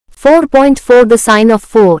4.4 The Sign of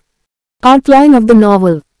 4. Outline of the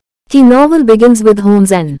novel. The novel begins with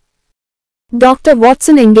Holmes and Dr.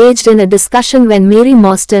 Watson engaged in a discussion when Mary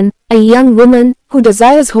Morstan, a young woman who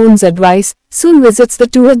desires Holmes' advice, soon visits the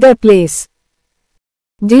two at their place.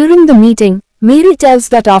 During the meeting, Mary tells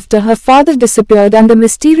that after her father disappeared under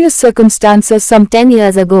mysterious circumstances some 10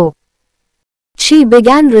 years ago, she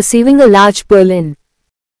began receiving a large pearl in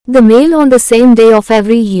the mail on the same day of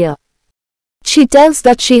every year. She tells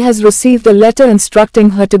that she has received a letter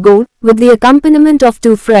instructing her to go, with the accompaniment of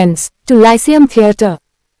two friends, to Lyceum Theatre.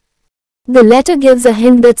 The letter gives a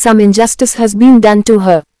hint that some injustice has been done to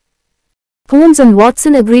her. Holmes and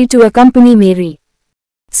Watson agree to accompany Mary.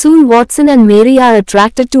 Soon Watson and Mary are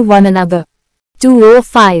attracted to one another.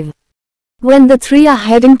 205. When the three are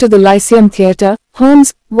heading to the Lyceum Theatre,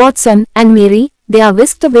 Holmes, Watson, and Mary, they are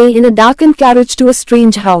whisked away in a darkened carriage to a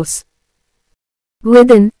strange house.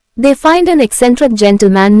 Within, they find an eccentric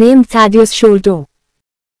gentleman named Thaddeus Sholto.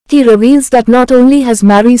 He reveals that not only has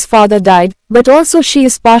Mary's father died, but also she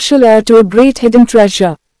is partial heir to a great hidden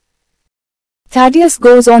treasure. Thaddeus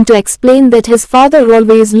goes on to explain that his father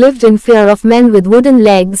always lived in fear of men with wooden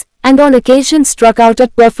legs, and on occasion struck out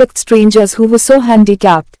at perfect strangers who were so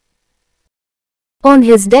handicapped. On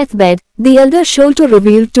his deathbed, the elder Sholto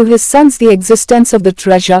revealed to his sons the existence of the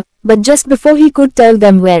treasure, but just before he could tell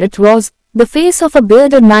them where it was, the face of a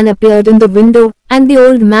bearded man appeared in the window, and the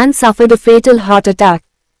old man suffered a fatal heart attack.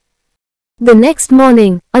 The next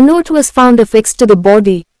morning, a note was found affixed to the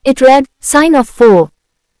body. It read, "Sign of 4."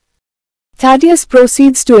 Thaddeus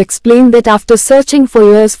proceeds to explain that after searching for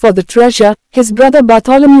years for the treasure, his brother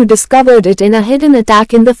Bartholomew discovered it in a hidden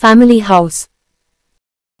attack in the family house.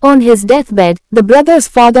 On his deathbed, the brothers'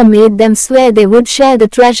 father made them swear they would share the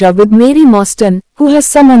treasure with Mary Morstan, who has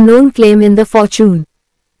some unknown claim in the fortune.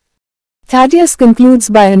 Thaddeus concludes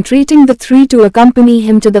by entreating the three to accompany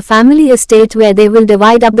him to the family estate where they will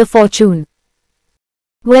divide up the fortune.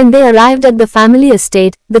 When they arrived at the family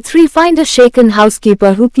estate, the three find a shaken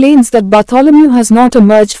housekeeper who claims that Bartholomew has not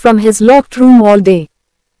emerged from his locked room all day.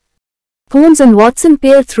 Holmes and Watson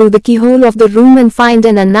peer through the keyhole of the room and find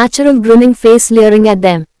an unnatural grinning face leering at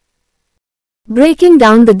them. Breaking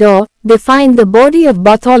down the door, they find the body of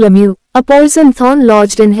Bartholomew, a poison thorn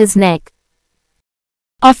lodged in his neck.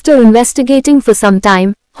 After investigating for some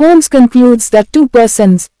time, Holmes concludes that two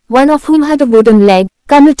persons, one of whom had a wooden leg,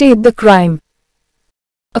 committed the crime.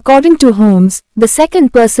 According to Holmes, the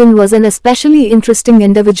second person was an especially interesting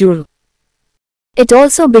individual. It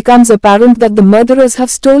also becomes apparent that the murderers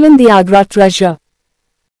have stolen the Agra treasure.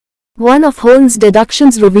 One of Holmes'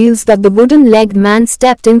 deductions reveals that the wooden-legged man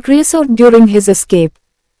stepped in creosote during his escape.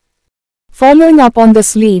 Following up on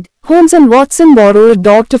this lead, Holmes and Watson borrow a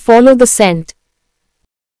dog to follow the scent.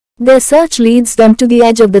 Their search leads them to the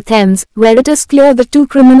edge of the Thames, where it is clear the two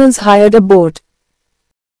criminals hired a boat.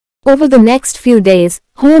 Over the next few days,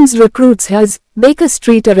 Holmes recruits his Baker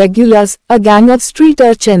Street irregulars, a gang of street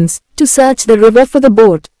urchins, to search the river for the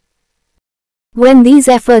boat. When these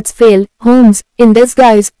efforts fail, Holmes, in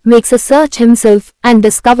disguise, makes a search himself, and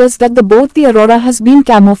discovers that the boat the Aurora has been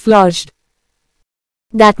camouflaged.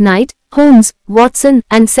 That night, Holmes, Watson,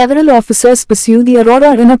 and several officers pursue the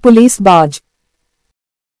Aurora in a police barge.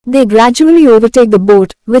 They gradually overtake the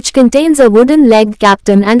boat, which contains a wooden-legged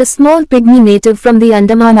captain and a small pygmy native from the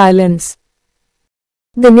Andaman Islands.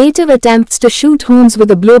 The native attempts to shoot Holmes with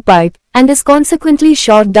a blowpipe, and is consequently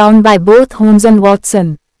shot down by both Holmes and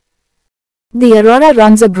Watson. The Aurora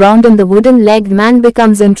runs aground and the wooden-legged man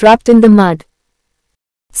becomes entrapped in the mud.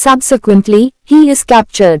 Subsequently, he is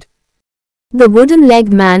captured. The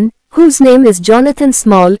wooden-legged man, whose name is Jonathan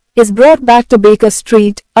Small, is brought back to Baker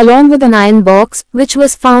Street, along with an iron box, which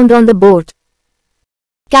was found on the boat.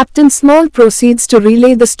 Captain Small proceeds to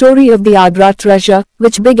relay the story of the Agra treasure,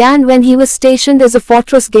 which began when he was stationed as a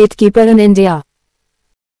fortress gatekeeper in India.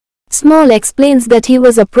 Small explains that he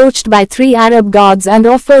was approached by 3 Arab guards and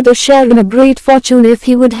offered a share in a great fortune if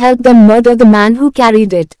he would help them murder the man who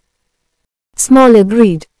carried it. Small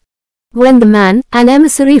agreed. When the man, an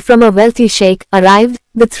emissary from a wealthy sheikh, arrived,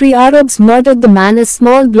 the 3 Arabs murdered the man as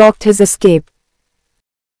Small blocked his escape.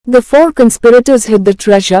 The 4 conspirators hid the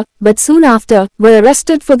treasure, but soon after, were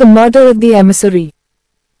arrested for the murder of the emissary.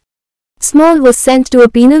 Small was sent to a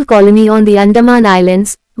penal colony on the Andaman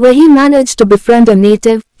Islands, where he managed to befriend a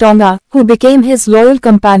native, Tonga, who became his loyal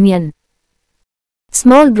companion.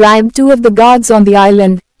 Small bribed 2 of the guards on the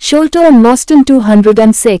island, Sholto and Morstan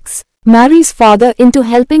 206, Mary's father, into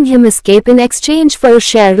helping him escape in exchange for a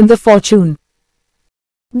share in the fortune.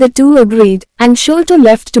 The 2 agreed, and Sholto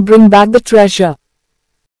left to bring back the treasure.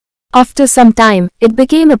 After some time, it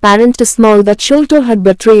became apparent to Small that Sholto had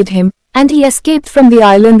betrayed him, and he escaped from the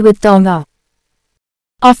island with Tonga.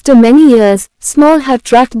 After many years, Small had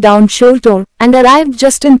tracked down Sholto and arrived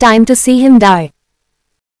just in time to see him die.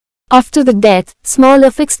 After the death, Small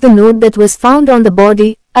affixed the note that was found on the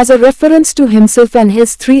body as a reference to himself and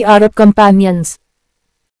his 3 Arab companions.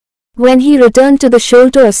 When he returned to the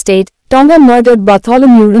Sholto estate, Tonga murdered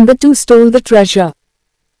Bartholomew and the two stole the treasure.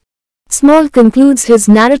 Small concludes his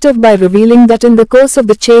narrative by revealing that in the course of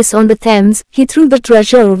the chase on the Thames, he threw the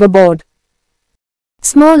treasure overboard.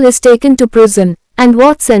 Small is taken to prison, and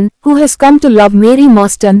Watson, who has come to love Mary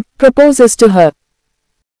Morstan, proposes to her.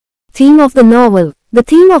 Theme of the novel. The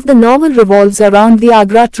theme of the novel revolves around the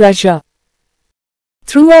Agra treasure.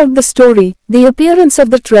 Throughout the story, the appearance of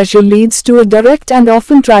the treasure leads to a direct and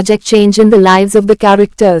often tragic change in the lives of the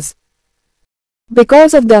characters.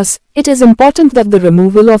 Because of this, it is important that the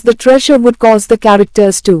removal of the treasure would cause the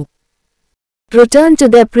characters to return to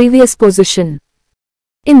their previous position.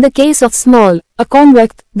 In the case of Small, a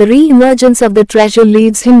convict, the re-emergence of the treasure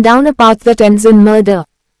leads him down a path that ends in murder.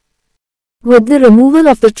 With the removal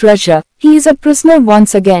of the treasure, he is a prisoner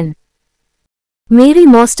once again. Mary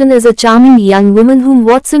Morstan is a charming young woman whom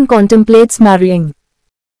Watson contemplates marrying.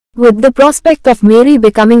 With the prospect of Mary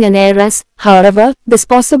becoming an heiress, however, this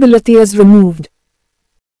possibility is removed.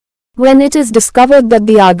 When it is discovered that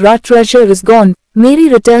the Agra treasure is gone, Mary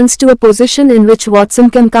returns to a position in which Watson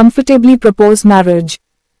can comfortably propose marriage.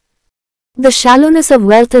 The shallowness of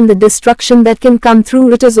wealth and the destruction that can come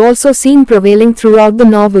through it is also seen prevailing throughout the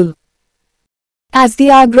novel. As the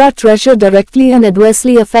Agra treasure directly and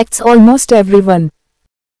adversely affects almost everyone.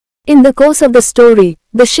 In the course of the story,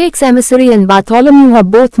 the Sheikh's emissary and Bartholomew are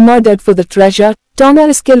both murdered for the treasure, Tonga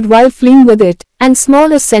is killed while fleeing with it, and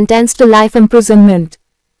Small is sentenced to life imprisonment.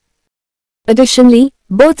 Additionally,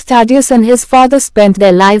 both Thaddeus and his father spent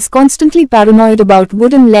their lives constantly paranoid about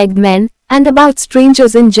wooden-legged men, and about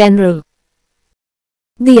strangers in general.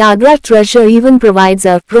 The Agra treasure even provides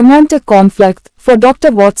a romantic conflict for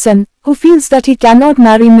Dr. Watson, who feels that he cannot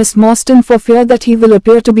marry Miss Morstan for fear that he will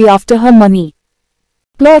appear to be after her money.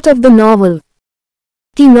 Plot of the novel.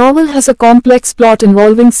 The novel has a complex plot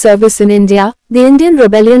involving service in India, the Indian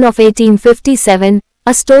Rebellion of 1857,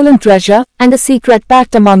 a stolen treasure, and a secret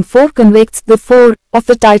pact among 4 convicts, the 4 of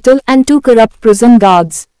the title, and 2 corrupt prison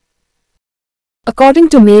guards. According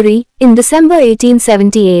to Mary, in December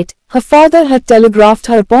 1878, her father had telegraphed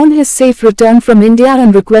her upon his safe return from India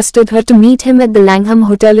and requested her to meet him at the Langham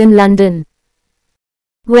Hotel in London.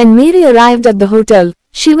 When Mary arrived at the hotel,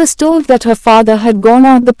 she was told that her father had gone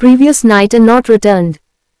out the previous night and not returned.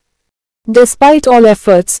 Despite all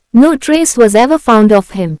efforts, no trace was ever found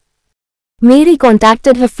of him. Mary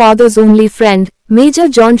contacted her father's only friend, Major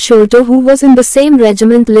John Sholto, who was in the same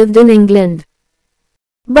regiment, lived in England.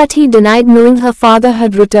 But he denied knowing her father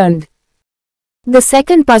had returned. The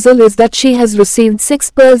second puzzle is that she has received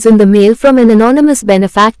 6 pearls in the mail from an anonymous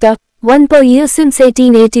benefactor, 1 per year since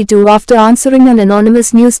 1882, after answering an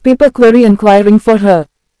anonymous newspaper query inquiring for her.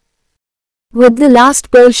 With the last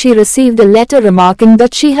pearl she received a letter remarking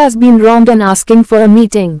that she has been wronged and asking for a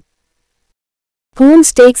meeting.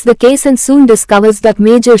 Holmes takes the case and soon discovers that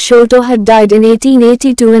Major Sholto had died in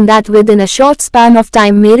 1882 and that within a short span of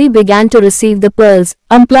time Mary began to receive the pearls,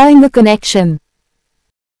 implying the connection.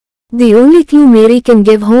 The only clue Mary can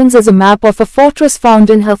give Holmes is a map of a fortress found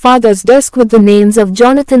in her father's desk with the names of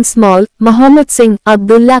Jonathan Small, Muhammad Singh,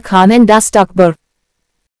 Abdullah Khan and Dust Akbar.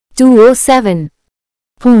 207.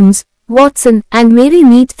 Holmes, Watson, and Mary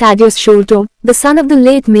meet Thaddeus Sholto, the son of the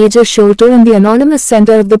late Major Sholto and the anonymous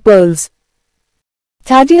sender of the pearls.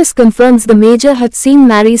 Thaddeus confirms the Major had seen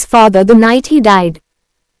Mary's father the night he died.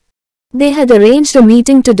 They had arranged a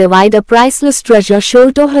meeting to divide a priceless treasure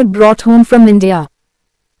Sholto had brought home from India.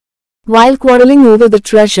 While quarreling over the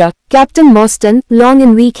treasure, Captain Morstan, long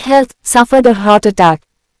in weak health, suffered a heart attack.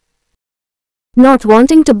 Not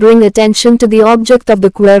wanting to bring attention to the object of the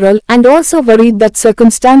quarrel, and also worried that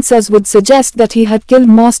circumstances would suggest that he had killed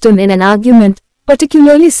Morstan in an argument,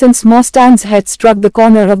 particularly since Morstan's head struck the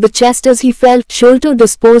corner of the chest as he fell, Sholto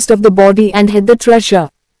disposed of the body and hid the treasure.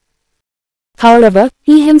 However,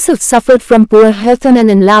 he himself suffered from poor health and an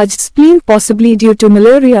enlarged spleen, possibly due to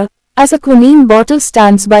malaria, as a quinine bottle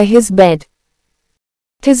stands by his bed.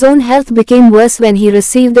 His own health became worse when he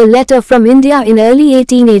received a letter from India in early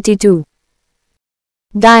 1882.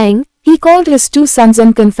 Dying, he called his 2 sons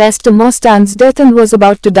and confessed to Morstan's death and was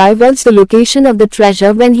about to divulge the location of the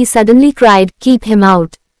treasure when he suddenly cried, "Keep him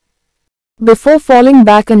out!" before falling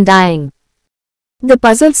back and dying. The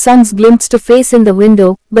puzzled sons glimpsed a face in the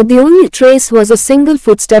window, but the only trace was a single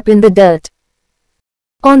footstep in the dirt.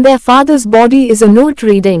 On their father's body is a note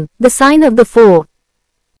reading, "The sign of the 4."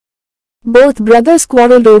 Both brothers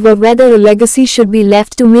quarreled over whether a legacy should be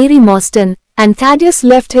left to Mary Mostyn, and Thaddeus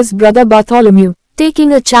left his brother Bartholomew,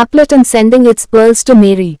 taking a chaplet and sending its pearls to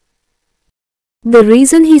Mary. The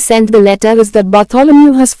reason he sent the letter is that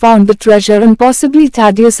Bartholomew has found the treasure and possibly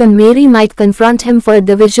Thaddeus and Mary might confront him for a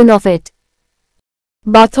division of it.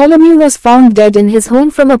 Bartholomew was found dead in his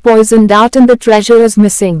home from a poisoned dart and the treasure is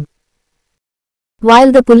missing.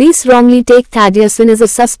 While the police wrongly take Thaddeus in as a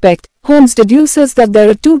suspect, Holmes deduces that there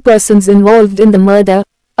are two persons involved in the murder,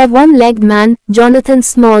 a one-legged man, Jonathan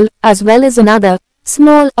Small, as well as another,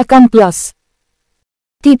 Small, accomplice.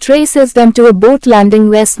 He traces them to a boat landing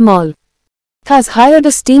where Small has hired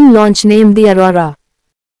a steam launch named the Aurora.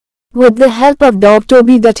 With the help of Dog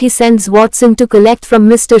Toby that he sends Watson to collect from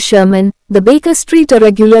Mr. Sherman, the Baker Street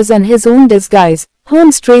irregulars and his own disguise,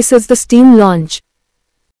 Holmes traces the steam launch.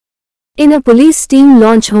 In a police steam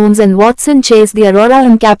launch, Holmes and Watson chase the Aurora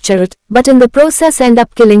and capture it, but in the process end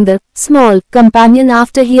up killing the Small companion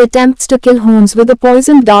after he attempts to kill Holmes with a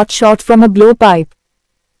poisoned dart shot from a blowpipe.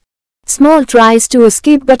 Small tries to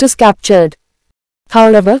escape but is captured.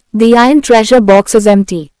 However, the iron treasure box is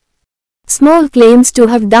empty. Small claims to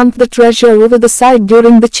have dumped the treasure over the side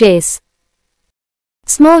during the chase.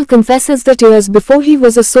 Small confesses that years before he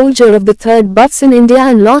was a soldier of the 3rd Buffs in India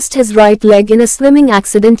and lost his right leg in a swimming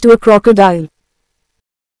accident to a crocodile.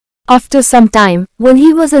 After some time, when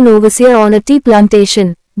he was an overseer on a tea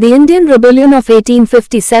plantation, the Indian Rebellion of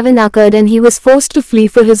 1857 occurred and he was forced to flee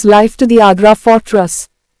for his life to the Agra fortress.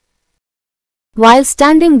 While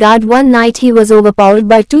standing guard one night, he was overpowered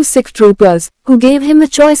by two Sikh troopers, who gave him a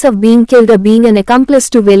choice of being killed or being an accomplice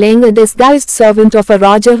to waylaying a disguised servant of a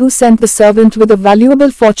Raja who sent the servant with a valuable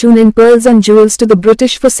fortune in pearls and jewels to the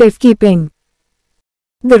British for safekeeping.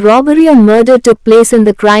 The robbery and murder took place and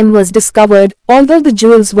the crime was discovered, although the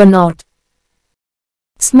jewels were not.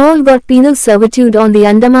 Small got penal servitude on the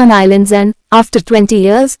Andaman Islands and, after 20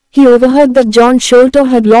 years, he overheard that John Sholto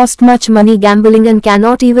had lost much money gambling and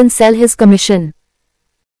cannot even sell his commission.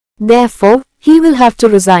 Therefore, he will have to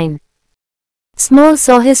resign. Small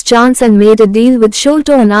saw his chance and made a deal with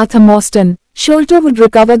Sholto and Arthur Mostyn. Sholto would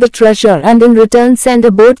recover the treasure and in return send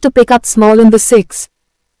a boat to pick up Small and the Sikhs.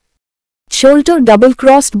 Sholto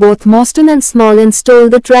double-crossed both Mostyn and Small and stole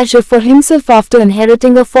the treasure for himself after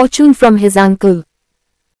inheriting a fortune from his uncle.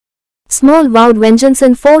 Small vowed vengeance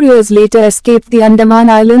and 4 years later escaped the Andaman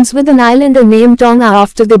Islands with an islander named Tonga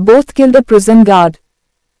after they both killed a prison guard.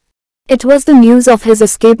 It was the news of his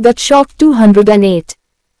escape that shocked 208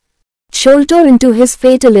 Sholto into his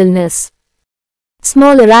fatal illness.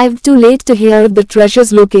 Small arrived too late to hear of the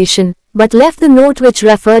treasure's location, but left the note which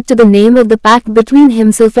referred to the name of the pact between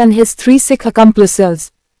himself and his 3 Sikh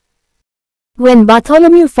accomplices. When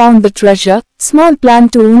Bartholomew found the treasure, Small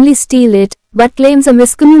planned to only steal it, but claims a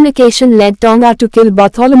miscommunication led Tonga to kill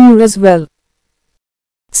Bartholomew as well.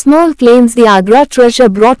 Small claims the Agra treasure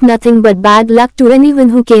brought nothing but bad luck to anyone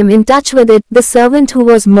who came in touch with it, the servant who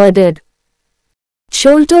was murdered.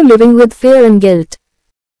 Sholto living with fear and guilt.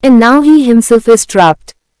 And now he himself is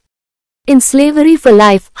trapped in slavery for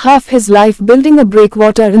life, half his life building a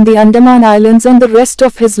breakwater in the Andaman Islands and the rest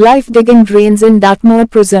of his life digging drains in Dartmoor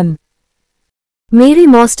prison. Mary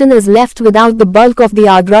Mostyn is left without the bulk of the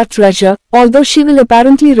Agra treasure, although she will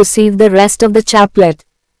apparently receive the rest of the chaplet.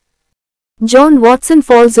 John Watson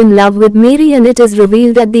falls in love with Mary and it is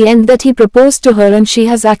revealed at the end that he proposed to her and she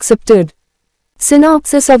has accepted.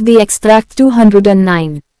 Synopsis of the extract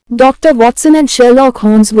 209. Dr. Watson and Sherlock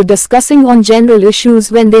Holmes were discussing on general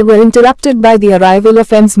issues when they were interrupted by the arrival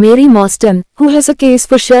of M's Mary Mostyn, who has a case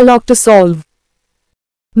for Sherlock to solve.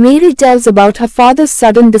 Mary tells about her father's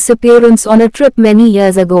sudden disappearance on a trip many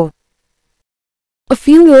years ago. A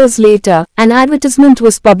few years later, an advertisement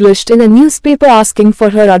was published in a newspaper asking for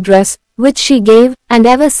her address, which she gave, and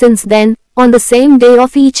ever since then, on the same day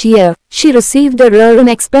of each year, she received a rare and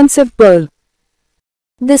expensive pearl.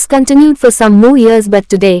 This continued for some more years, but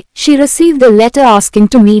today, she received a letter asking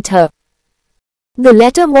to meet her. The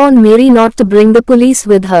letter warned Mary not to bring the police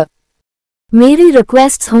with her. Mary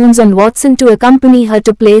requests Holmes and Watson to accompany her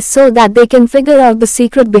to place so that they can figure out the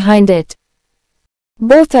secret behind it.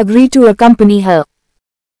 Both agree to accompany her.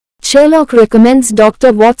 Sherlock recommends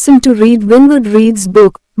Dr. Watson to read Winwood Reade's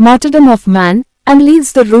book, Martyrdom of Man, and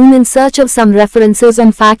leaves the room in search of some references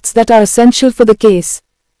and facts that are essential for the case.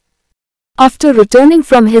 After returning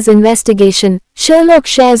from his investigation, Sherlock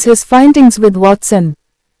shares his findings with Watson.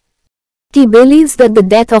 He believes that the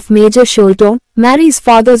death of Major Sholto, Mary's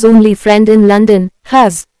father's only friend in London,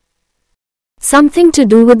 has something to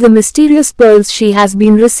do with the mysterious pearls she has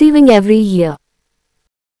been receiving every year.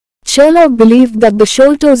 Sherlock believed that the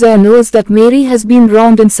Sholto's heir knows that Mary has been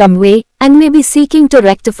wronged in some way, and may be seeking to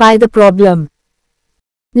rectify the problem.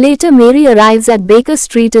 Later Mary arrives at Baker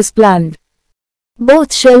Street as planned.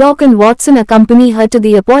 Both Sherlock and Watson accompany her to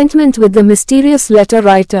the appointment with the mysterious letter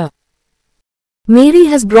writer. Mary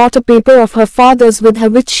has brought a paper of her father's with her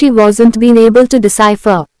which she wasn't been able to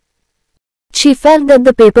decipher. She felt that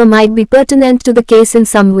the paper might be pertinent to the case in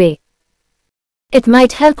some way. It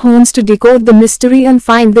might help Holmes to decode the mystery and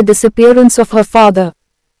find the disappearance of her father.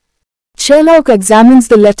 Sherlock examines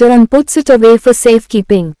the letter and puts it away for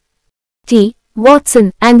safekeeping.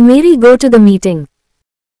 Watson and Mary go to the meeting.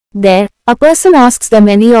 There, a person asks them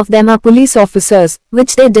any of them are police officers,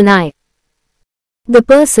 which they deny. The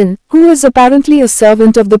person, who is apparently a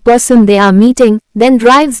servant of the person they are meeting, then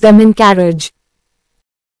drives them in carriage.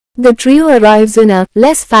 The trio arrives in a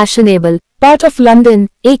less fashionable part of London,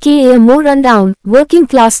 aka a more rundown,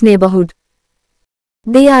 working-class neighborhood.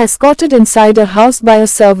 They are escorted inside a house by a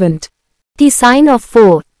servant. The sign of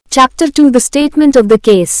 4. Chapter 2 The Statement of the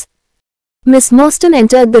Case. Miss Morstan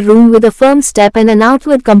entered the room with a firm step and an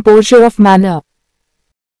outward composure of manner.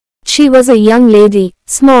 She was a young lady,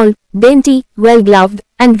 small, dainty, well-gloved,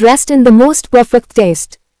 and dressed in the most perfect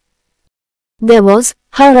taste. There was,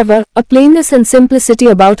 however, a plainness and simplicity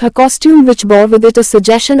about her costume which bore with it a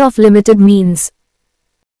suggestion of limited means.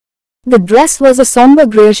 The dress was a somber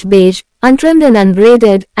greyish beige, untrimmed and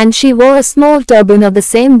unbraided, and she wore a small turban of the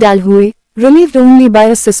same dull hue, relieved only by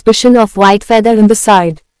a suspicion of white feather in the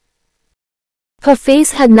side. Her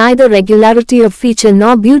face had neither regularity of feature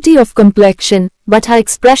nor beauty of complexion, but her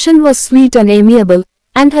expression was sweet and amiable,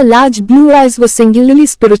 and her large blue eyes were singularly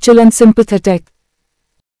spiritual and sympathetic.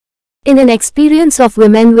 In an experience of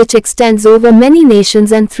women which extends over many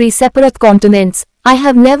nations and 3 separate continents, I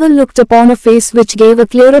have never looked upon a face which gave a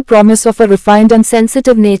clearer promise of a refined and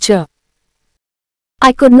sensitive nature.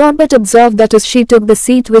 I could not but observe that as she took the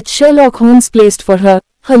seat which Sherlock Holmes placed for her,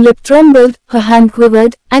 her lip trembled, her hand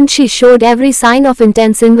quivered, and she showed every sign of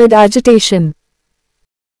intense inward agitation.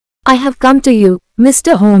 "I have come to you,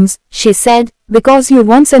 Mr. Holmes," she said, "because you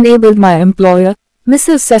once enabled my employer,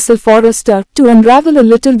 Mrs. Cecil Forrester, to unravel a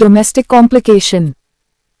little domestic complication.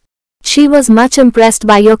 She was much impressed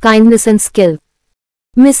by your kindness and skill."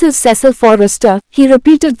 "Mrs. Cecil Forrester," he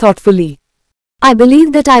repeated thoughtfully. "I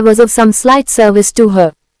believe that I was of some slight service to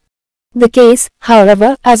her. The case,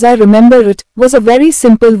 however, as I remember it, was a very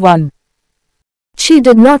simple one." She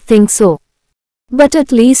did not think so. "But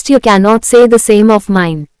at least you cannot say the same of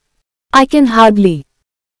mine." "I can hardly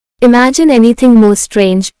imagine anything more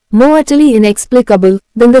strange, more utterly inexplicable,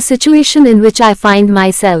 than the situation in which I find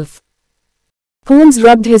myself." Holmes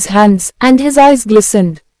rubbed his hands, and his eyes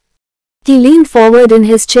glistened. He leaned forward in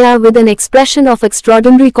his chair with an expression of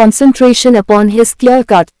extraordinary concentration upon his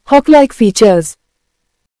clear-cut, hawk-like features.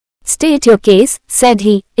 "State your case," said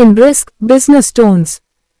he, in brisk, business tones.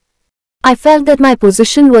 I felt that my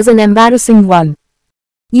position was an embarrassing one.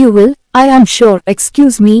 "You will, I am sure,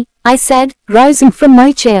 excuse me," I said, rising from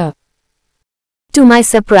my chair. To my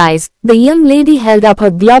surprise, the young lady held up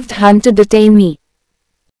her gloved hand to detain me.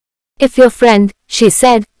 "If your friend," she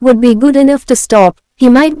said, "would be good enough to stop, he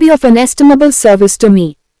might be of inestimable service to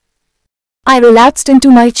me." I relapsed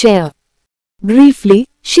into my chair. "Briefly,"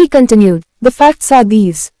 she continued, "the facts are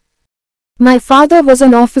these. My father was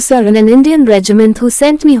an officer in an Indian regiment who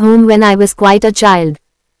sent me home when I was quite a child.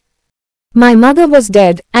 My mother was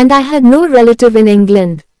dead, and I had no relative in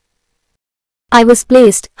England. I was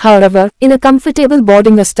placed, however, in a comfortable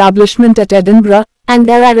boarding establishment at Edinburgh, and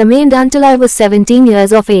there I remained until I was 17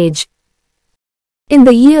 years of age. In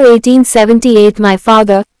the year 1878 my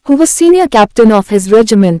father, who was senior captain of his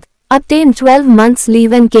regiment, obtained 12 months'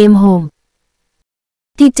 leave and came home.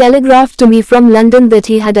 He telegraphed to me from London that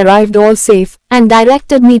he had arrived all safe, and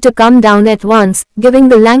directed me to come down at once, giving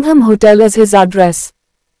the Langham Hotel as his address.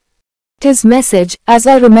 His message, as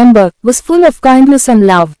I remember, was full of kindness and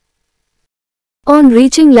love. On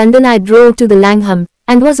reaching London I drove to the Langham,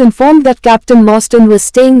 and was informed that Captain Morstan was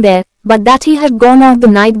staying there, but that he had gone out the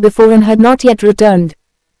night before and had not yet returned.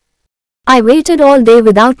 I waited all day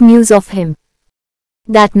without news of him.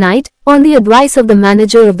 That night, on the advice of the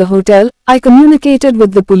manager of the hotel, I communicated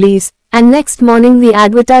with the police, and next morning we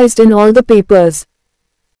advertised in all the papers.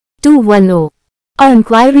 210. Our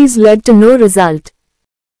inquiries led to no result.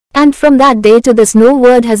 And from that day to this no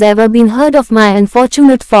word has ever been heard of my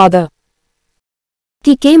unfortunate father.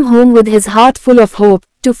 He came home with his heart full of hope,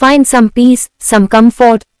 to find some peace, some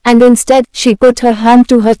comfort, and instead, she put her hand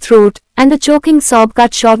to her throat, and a choking sob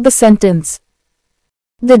cut short the sentence.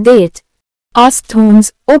 "The date?" asked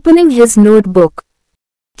Holmes, opening his notebook.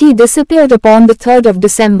 "He disappeared upon the 3rd of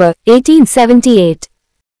December, 1878.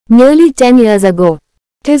 Nearly 10 years ago.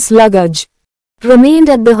 His luggage Remained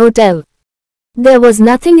at the hotel. There was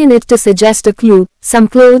nothing in it to suggest a clue, some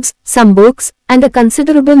clothes, some books, and a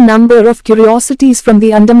considerable number of curiosities from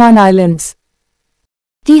the Andaman Islands.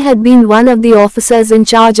 He had been one of the officers in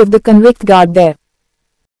charge of the convict guard there.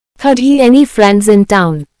 Had he any friends in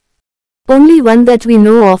town? Only one that we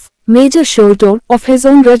know of, Major Sholto, of his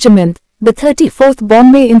own regiment, the 34th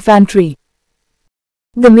Bombay Infantry.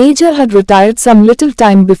 The major had retired some little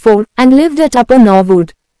time before, and lived at Upper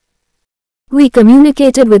Norwood. We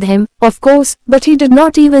communicated with him, of course, but he did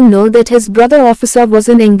not even know that his brother officer was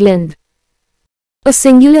in England. A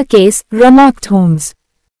singular case, remarked Holmes.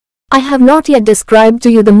 I have not yet described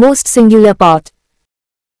to you the most singular part.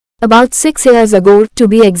 About 6 years ago, to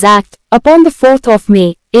be exact, upon the 4th of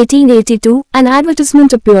May, 1882, an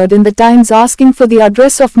advertisement appeared in the Times asking for the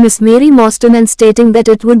address of Miss Mary Mostyn and stating that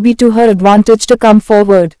it would be to her advantage to come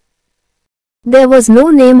forward. There was no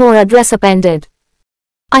name or address appended.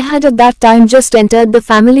 I had at that time just entered the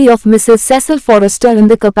family of Mrs. Cecil Forrester in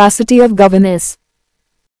the capacity of governess.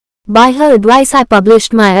 By her advice I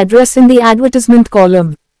published my address in the advertisement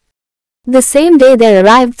column. The same day there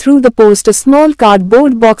arrived through the post a small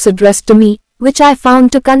cardboard box addressed to me, which I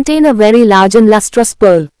found to contain a very large and lustrous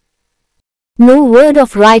pearl. No word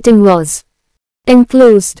of writing was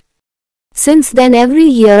enclosed. Since then every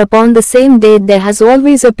year upon the same date there has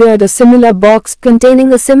always appeared a similar box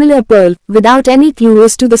containing a similar pearl, without any clue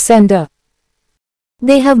as to the sender.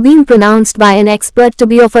 They have been pronounced by an expert to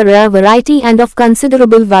be of a rare variety and of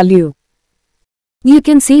considerable value. You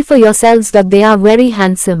can see for yourselves that they are very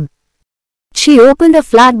handsome. She opened a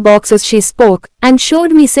flat box as she spoke, and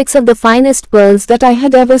showed me 6 of the finest pearls that I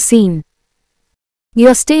had ever seen.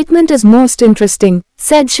 Your statement is most interesting,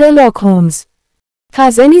 said Sherlock Holmes.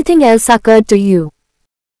 Has anything else occurred to you?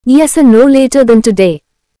 Yes, and no later than today.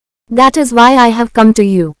 That is why I have come to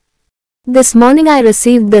you. This morning I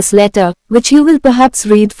received this letter, which you will perhaps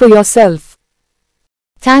read for yourself.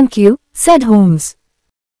 Thank you, said Holmes.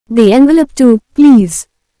 The envelope too, please.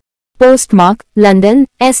 Postmark, London,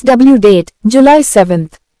 SW date, July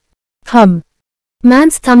 7th.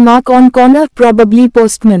 Man's thumb mark on corner, probably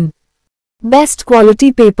postman. Best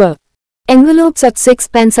quality paper. Envelopes at 6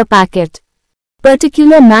 pence a packet.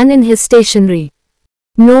 Particular man in his stationery.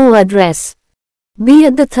 No address. Be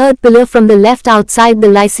at the 3rd pillar from the left outside the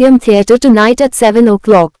Lyceum Theatre tonight at 7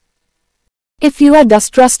 o'clock. If you are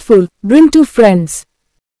distrustful, bring 2 friends.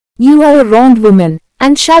 You are a wronged woman,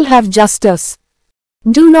 and shall have justice.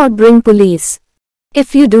 Do not bring police.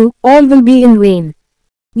 If you do, all will be in vain.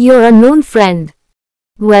 Your unknown friend.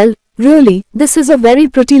 Well, really, this is a very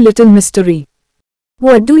pretty little mystery.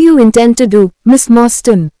 What do you intend to do, Miss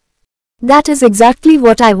Mostyn? That is exactly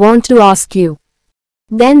what I want to ask you.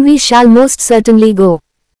 Then we shall most certainly go.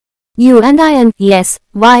 You and I and, yes,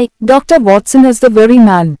 why, Dr. Watson is the very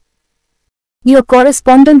man. Your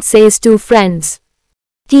correspondent says 2 friends.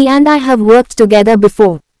 He and I have worked together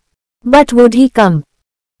before. But would he come?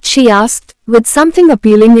 She asked, with something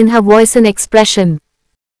appealing in her voice and expression.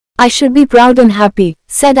 I should be proud and happy,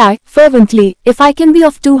 said I, fervently, if I can be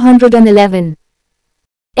of 211.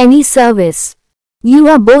 Any service. You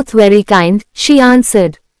are both very kind, she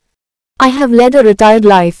answered. I have led a retired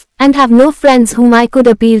life, and have no friends whom I could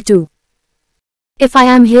appeal to. If I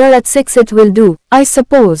am here at 6 it will do, I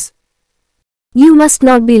suppose. You must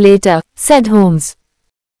not be later, said Holmes.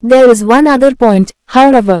 There is one other point,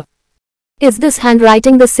 however. Is this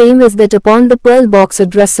handwriting the same as that upon the pearl box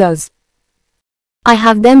addressers? I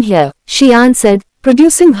have them here, she answered,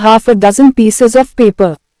 producing half a dozen pieces of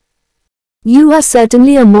paper. You are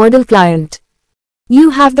certainly a model client.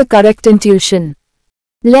 You have the correct intuition.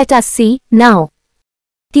 Let us see, now.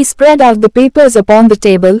 He spread out the papers upon the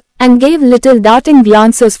table, and gave little darting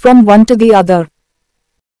glances from one to the other.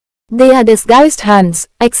 They are disguised hands,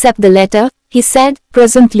 except the letter, he said,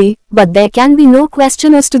 presently, but there can be no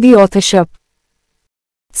question as to the authorship.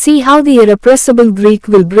 See how the irrepressible Greek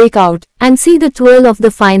will break out, and see the twirl of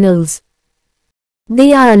the finals.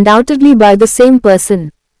 They are undoubtedly by the same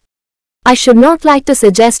person. I should not like to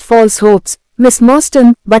suggest false hopes, Miss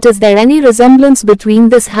Mostyn, but is there any resemblance between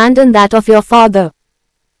this hand and that of your father?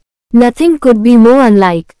 Nothing could be more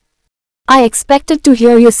unlike. I expected to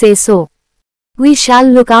hear you say so. We shall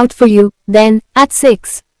look out for you, then, at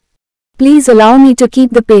 6. Please allow me to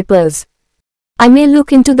keep the papers. I may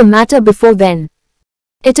look into the matter before then.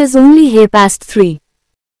 It is only 3:30.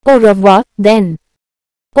 Au revoir, then.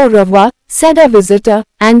 Au revoir, said our visitor,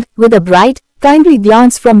 and, with a bright, kindly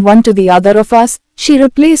glance from one to the other of us, she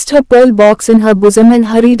replaced her pearl box in her bosom and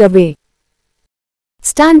hurried away.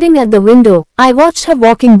 Standing at the window, I watched her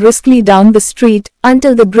walking briskly down the street,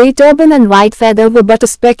 until the grey turban and white feather were but a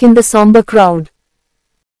speck in the somber crowd.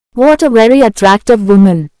 "What a very attractive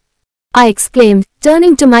woman!" I exclaimed,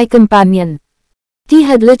 turning to my companion. He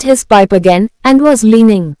had lit his pipe again, and was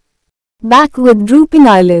leaning back with drooping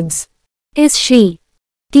eyelids. "Is she?"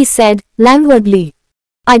 he said, languidly.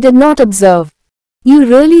 I did not observe. "You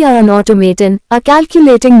really are an automaton, a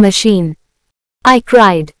calculating machine," I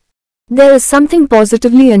cried. "There is something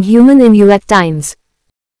positively inhuman in you at times."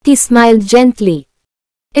 He smiled gently.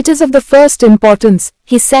 "It is of the first importance,"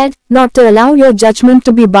 he said, "not to allow your judgment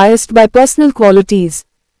to be biased by personal qualities.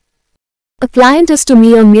 A client is to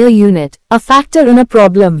me a mere unit, a factor in a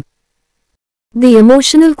problem. The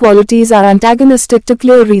emotional qualities are antagonistic to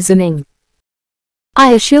clear reasoning.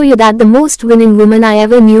 I assure you that the most winning woman I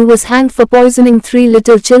ever knew was hanged for poisoning 3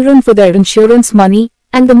 little children for their insurance money,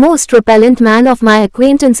 and the most repellent man of my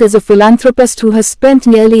acquaintance is a philanthropist who has spent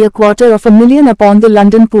nearly $250,000 upon the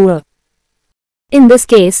London poor. In this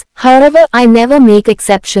case, however, I never make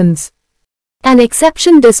exceptions. An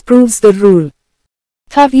exception disproves the rule.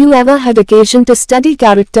 Have you ever had occasion to study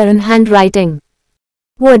character in handwriting?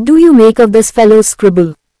 What do you make of this fellow's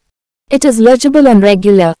scribble?" "It is legible and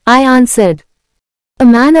regular," I answered. "A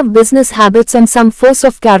man of business habits and some force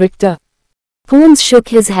of character." Holmes shook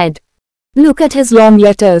his head. "Look at his long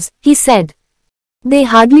letters," he said. "They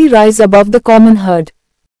hardly rise above the common herd.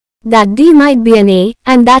 That D might be an A,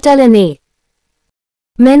 and that L an A.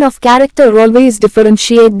 Men of character always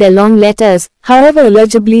differentiate their long letters, however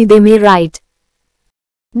illegibly they may write.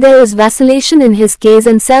 There is vacillation in his case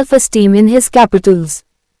and self-esteem in his capitals.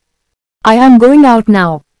 I am going out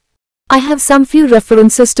now. I have some few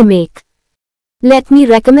references to make. Let me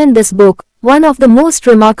recommend this book, one of the most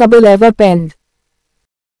remarkable ever penned.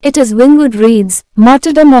 It is Winwood Reade's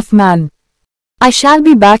Martyrdom of Man. I shall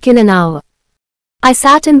be back in an hour." I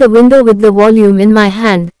sat in the window with the volume in my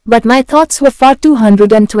hand, but my thoughts were far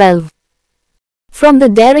 212 from the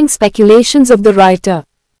daring speculations of the writer.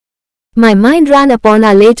 My mind ran upon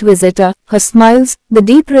our late visitor, her smiles, the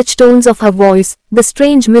deep rich tones of her voice, the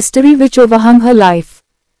strange mystery which overhung her life.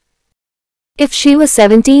 If she was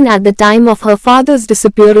 17 at the time of her father's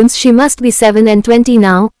disappearance, she must be 27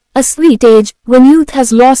 now, a sweet age, when youth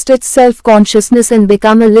has lost its self-consciousness and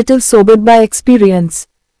become a little sobered by experience.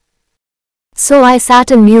 So I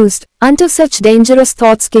sat and mused, until such dangerous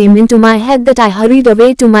thoughts came into my head that I hurried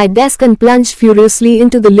away to my desk and plunged furiously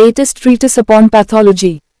into the latest treatise upon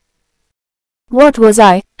pathology. What was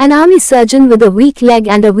I, an army surgeon with a weak leg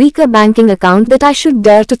and a weaker banking account, that I should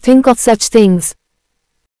dare to think of such things?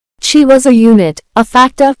 She was a unit, a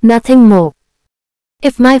factor, nothing more.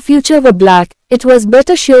 If my future were black, it was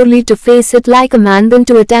better surely to face it like a man than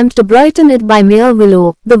to attempt to brighten it by mere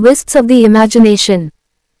will-o'-the-wisps of the imagination.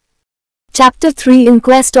 Chapter 3 In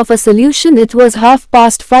Quest of a Solution. It was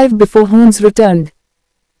 5:30 before Holmes returned.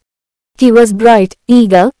 He was bright,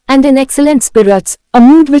 eager, and in excellent spirits, a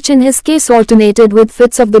mood which in his case alternated with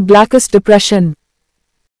fits of the blackest depression.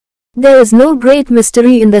 "There is no great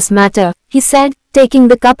mystery in this matter," he said, taking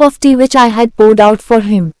the cup of tea which I had poured out for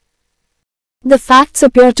him. "The facts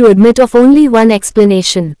appear to admit of only one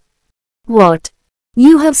explanation." "What?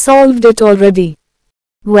 You have solved it already?"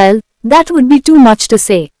 "Well, that would be too much to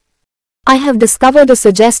say. I have discovered a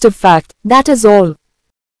suggestive fact, that is all.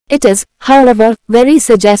 It is, however, very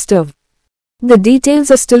suggestive. The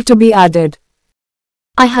details are still to be added.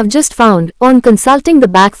 I have just found, on consulting the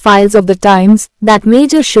back files of the Times, that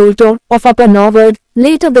Major Sholto, of Upper Norwood,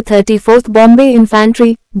 late of the 34th Bombay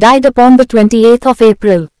Infantry, died upon the 28th of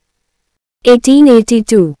April,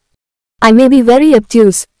 1882. I may be very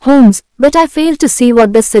obtuse, Holmes, but I fail to see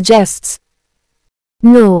what this suggests."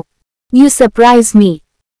 "No. You surprise me.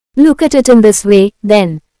 Look at it in this way,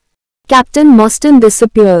 then. Captain Mostyn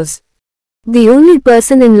disappears. The only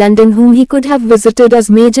person in London whom he could have visited as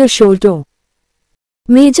Major Sholto.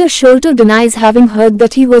 Major Sholto denies having heard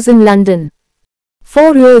that he was in London.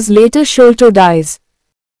 4 years later Sholto dies.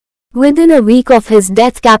 Within a week of his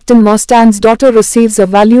death Captain Mostyn's daughter receives a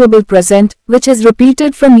valuable present, which is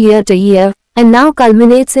repeated from year to year, and now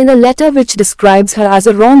culminates in a letter which describes her as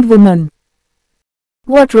a wronged woman.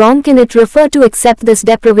 What wrong can it refer to except this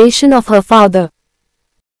deprivation of her father?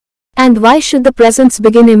 And why should the presents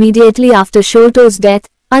begin immediately after Sholto's death,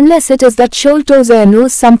 unless it is that Sholto's heir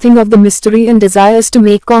knows something of the mystery and desires to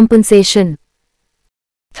make compensation?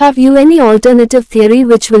 Have you any alternative theory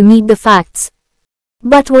which will meet the facts?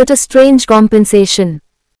 But what a strange compensation!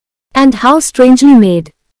 And how strangely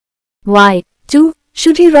made! Why, too,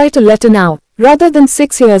 should he write a letter now, rather than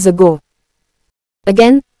 6 years ago?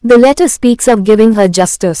 Again, the letter speaks of giving her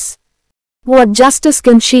justice. What justice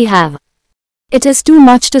can she have? It is too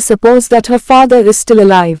much to suppose that her father is still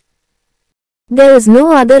alive. There is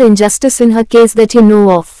no other injustice in her case that you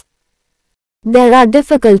know of. There are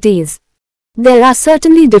difficulties. There are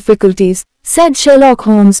certainly difficulties, said Sherlock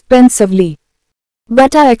Holmes pensively.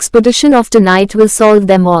 But our expedition of tonight will solve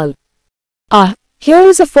them all. Ah, here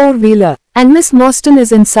is a four-wheeler, and Miss Morstan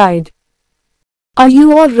is inside. Are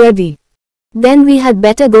you all ready? Then we had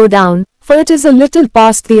better go down, for it is a little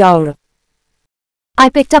past the hour. I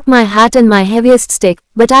picked up my hat and my heaviest stick,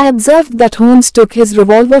 but I observed that Holmes took his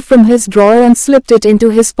revolver from his drawer and slipped it into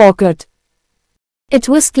his pocket. It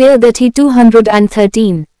was clear that he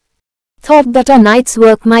 213 thought that our night's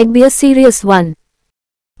work might be a serious one.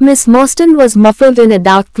 Miss Morstan was muffled in a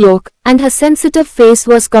dark cloak, and her sensitive face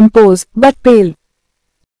was composed, but pale.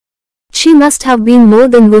 She must have been more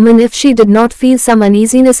than woman if she did not feel some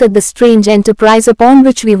uneasiness at the strange enterprise upon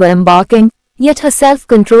which we were embarking, yet her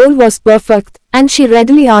self-control was perfect, and she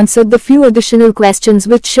readily answered the few additional questions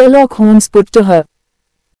which Sherlock Holmes put to her.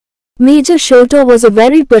 Major Sholto was a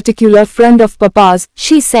very particular friend of Papa's,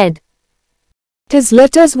 she said. His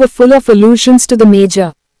letters were full of allusions to the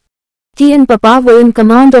Major. He and Papa were in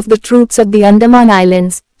command of the troops at the Andaman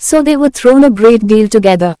Islands, so they were thrown a great deal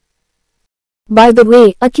together. By the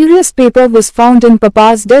way, a curious paper was found in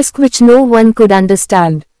Papa's desk which no one could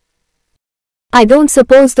understand. I don't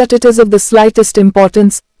suppose that it is of the slightest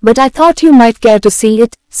importance, but I thought you might care to see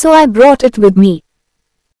it, so I brought it with me.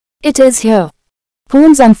 It is here.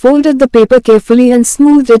 Holmes unfolded the paper carefully and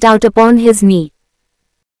smoothed it out upon his knee.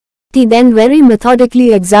 He then very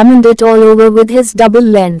methodically examined it all over with his double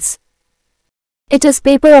lens. It is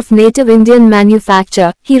paper of native Indian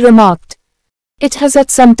manufacture, he remarked. It has at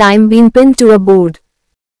some time been pinned to a board.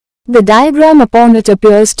 The diagram upon it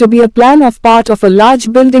appears to be a plan of part of a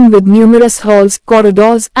large building with numerous halls,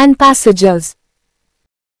 corridors, and passages.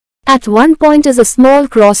 At one point is a small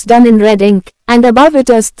cross done in red ink, and above it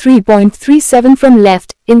is 3.37 from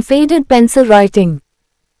left, in faded pencil writing.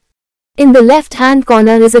 In the left-hand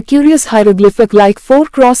corner is a curious hieroglyphic like four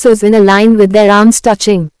crosses in a line with their arms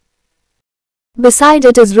touching. Beside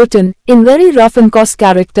it is written, in very rough and coarse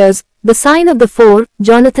characters, the sign of the four,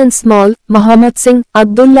 Jonathan Small, Muhammad Singh,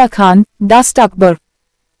 Abdullah Khan, Dast Akbar.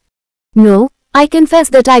 No, I confess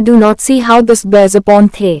that I do not see how this bears upon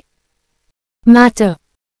the matter.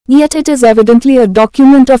 Yet it is evidently a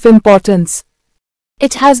document of importance.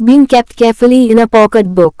 It has been kept carefully in a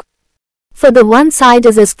pocket book. For the one side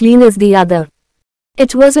is as clean as the other.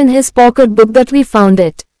 It was in his pocket book that we found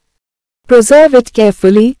it. Preserve it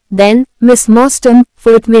carefully, then, Miss Morstan,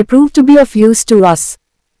 for it may prove to be of use to us.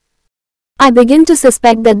 I begin to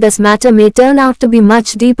suspect that this matter may turn out to be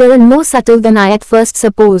much deeper and more subtle than I at first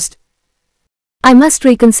supposed. I must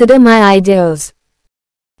reconsider my ideas.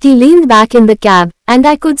 He leaned back in the cab, and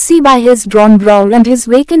I could see by his drawn brow and his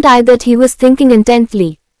vacant eye that he was thinking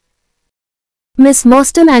intently. Miss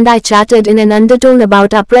Morstan and I chatted in an undertone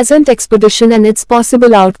about our present expedition and its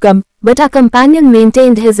possible outcome, but our companion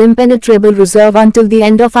maintained his impenetrable reserve until the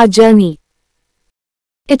end of our journey.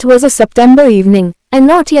 It was a September evening, and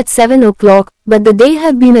not yet 7 o'clock, but the day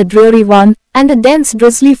had been a dreary one, and a dense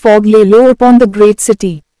drizzly fog lay low upon the great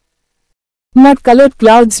city. Mud-colored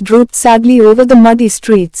clouds drooped sadly over the muddy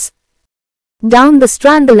streets. Down the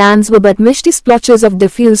Strand the lamps were but misty splotches of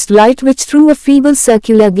diffused light which threw a feeble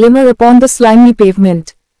circular glimmer upon the slimy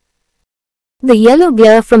pavement. The yellow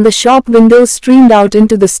glare from the shop windows streamed out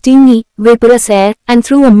into the steamy, vaporous air, and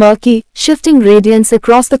threw a murky, shifting radiance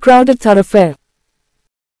across the crowded thoroughfare.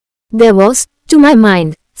 There was, to my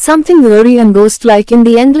mind, something eerie and ghost-like in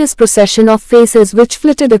the endless procession of faces which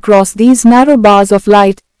flitted across these narrow bars of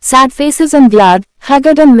light, sad faces and glad,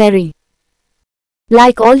 haggard and merry.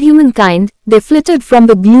 Like all humankind, they flitted from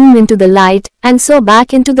the gloom into the light, and so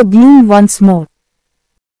back into the gloom once more.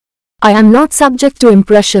 I am not subject to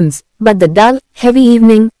impressions, but the dull, heavy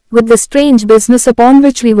evening, with the strange business upon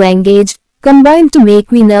which we were engaged, combined to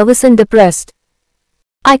make me nervous and depressed.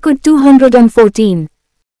 I could 214.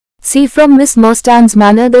 See from Miss Morstan's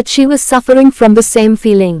manner that she was suffering from the same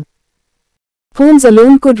feeling. Holmes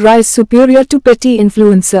alone could rise superior to petty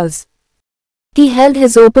influencers. He held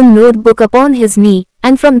his open notebook upon his knee,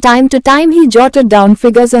 and from time to time he jotted down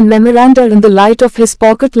figures and memoranda in the light of his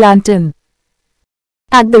pocket lantern.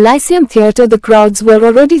 At the Lyceum Theatre the crowds were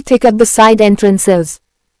already thick at the side entrances.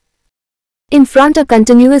 In front a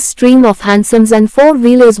continuous stream of hansoms and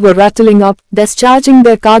four-wheelers were rattling up, discharging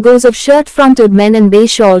their cargoes of shirt-fronted men and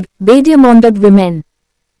bay-shawled, bay-diamonded women.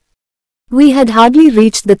 We had hardly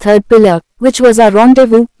reached the third pillar, which was our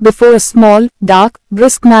rendezvous, before a small, dark,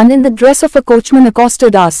 brisk man in the dress of a coachman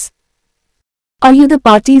accosted us. "Are you the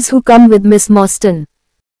parties who come with Miss Morstan?"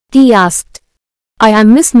 he asked. I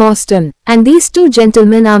am Miss Morstan, and these two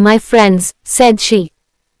gentlemen are my friends, said she.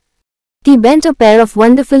 He bent a pair of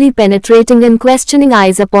wonderfully penetrating and questioning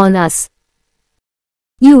eyes upon us.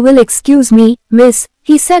 You will excuse me, miss,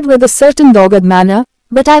 he said with a certain dogged manner,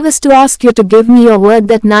 but I was to ask you to give me your word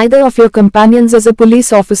that neither of your companions is a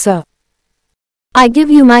police officer. I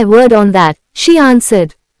give you my word on that, she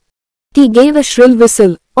answered. He gave a shrill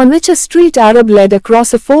whistle, on which a street Arab led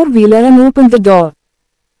across a four-wheeler and opened the door.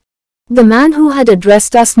 The man who had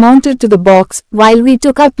addressed us mounted to the box, while we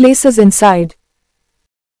took our places inside.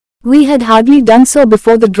 We had hardly done so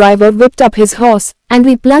before the driver whipped up his horse, and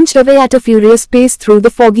we plunged away at a furious pace through the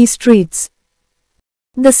foggy streets.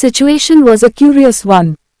 The situation was a curious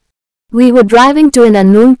one. We were driving to an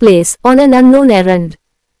unknown place, on an unknown errand.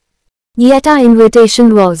 Yet our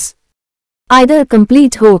invitation was either a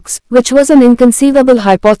complete hoax, which was an inconceivable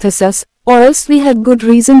hypothesis, or else we had good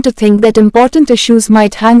reason to think that important issues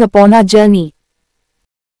might hang upon our journey.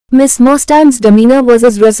 Miss Morstan's demeanor was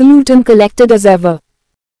as resolute and collected as ever.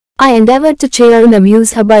 I endeavored to cheer and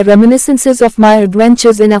amuse her by reminiscences of my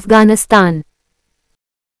adventures in Afghanistan.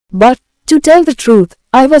 But, to tell the truth,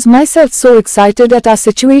 I was myself so excited at our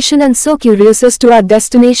situation and so curious as to our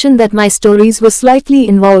destination that my stories were slightly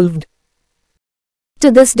involved. To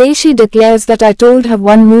this day she declares that I told her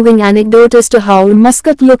one moving anecdote as to how a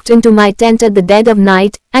musket looked into my tent at the dead of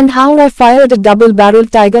night, and how I fired a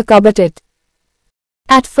double-barreled tiger cub at it.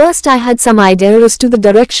 At first I had some idea as to the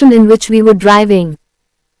direction in which we were driving.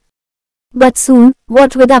 But soon,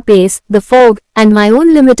 what with our pace, the fog, and my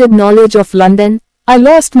own limited knowledge of London, I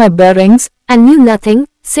lost my bearings, and knew nothing,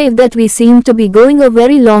 save that we seemed to be going a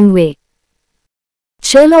very long way.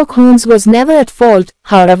 Sherlock Holmes was never at fault,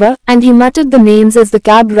 however, and he muttered the names as the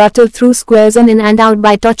cab rattled through squares and in and out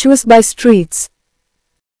by tortuous by-streets.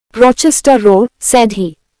 Rochester Row, said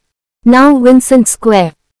he. Now Vincent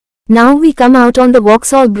Square. Now we come out on the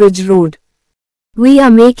Vauxhall Bridge Road. We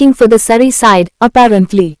are making for the Surrey side,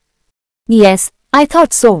 apparently. Yes, I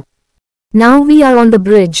thought so. Now we are on the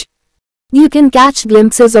bridge. You can catch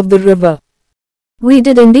glimpses of the river. We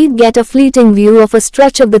did indeed get a fleeting view of a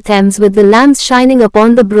stretch of the Thames with the lamps shining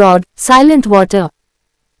upon the broad, silent water.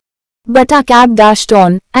 But our cab dashed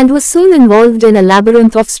on, and was soon involved in a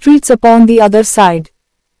labyrinth of streets upon the other side.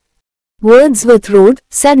 Wordsworth Road,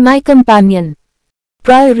 said my companion.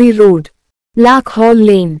 Priory Road. Lark Hall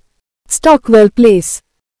Lane. Stockwell Place.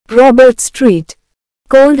 Robert Street.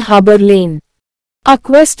 Cold Harbour Lane. Our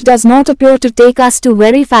quest does not appear to take us to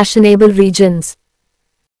very fashionable regions.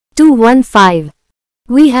 215.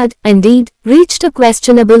 We had, indeed, reached a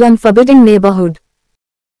questionable and forbidding neighborhood.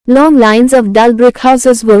 Long lines of dull brick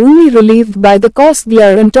houses were only relieved by the coarse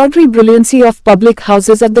glare and tawdry brilliancy of public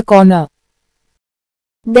houses at the corner.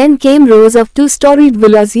 Then came rows of two-storied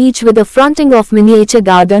villas each with a fronting of miniature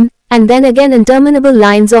garden, and then again interminable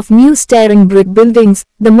lines of new staring brick buildings,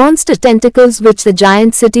 the monster tentacles which the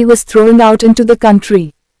giant city was throwing out into the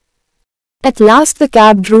country. At last the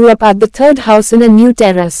cab drew up at the third house in a new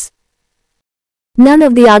terrace. None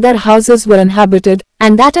of the other houses were inhabited,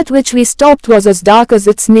 and that at which we stopped was as dark as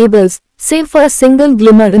its neighbors, save for a single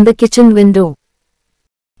glimmer in the kitchen window.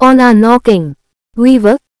 On our knocking,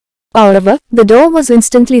 however, the door was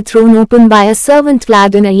instantly thrown open by a servant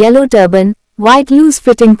clad in a yellow turban, white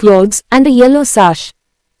loose-fitting clothes, and a yellow sash.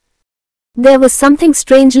 There was something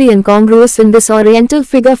strangely incongruous in this oriental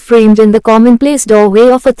figure framed in the commonplace doorway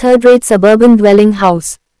of a third-rate suburban dwelling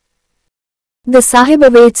house. The Sahib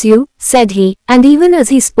awaits you, said he, and even as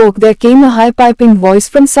he spoke there came a high-piping voice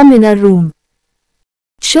from some inner room.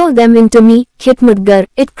 Show them into me, Khitmutgar,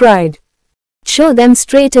 it cried. Show them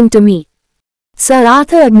straight into me. Sir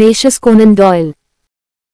Arthur Canon Dyole.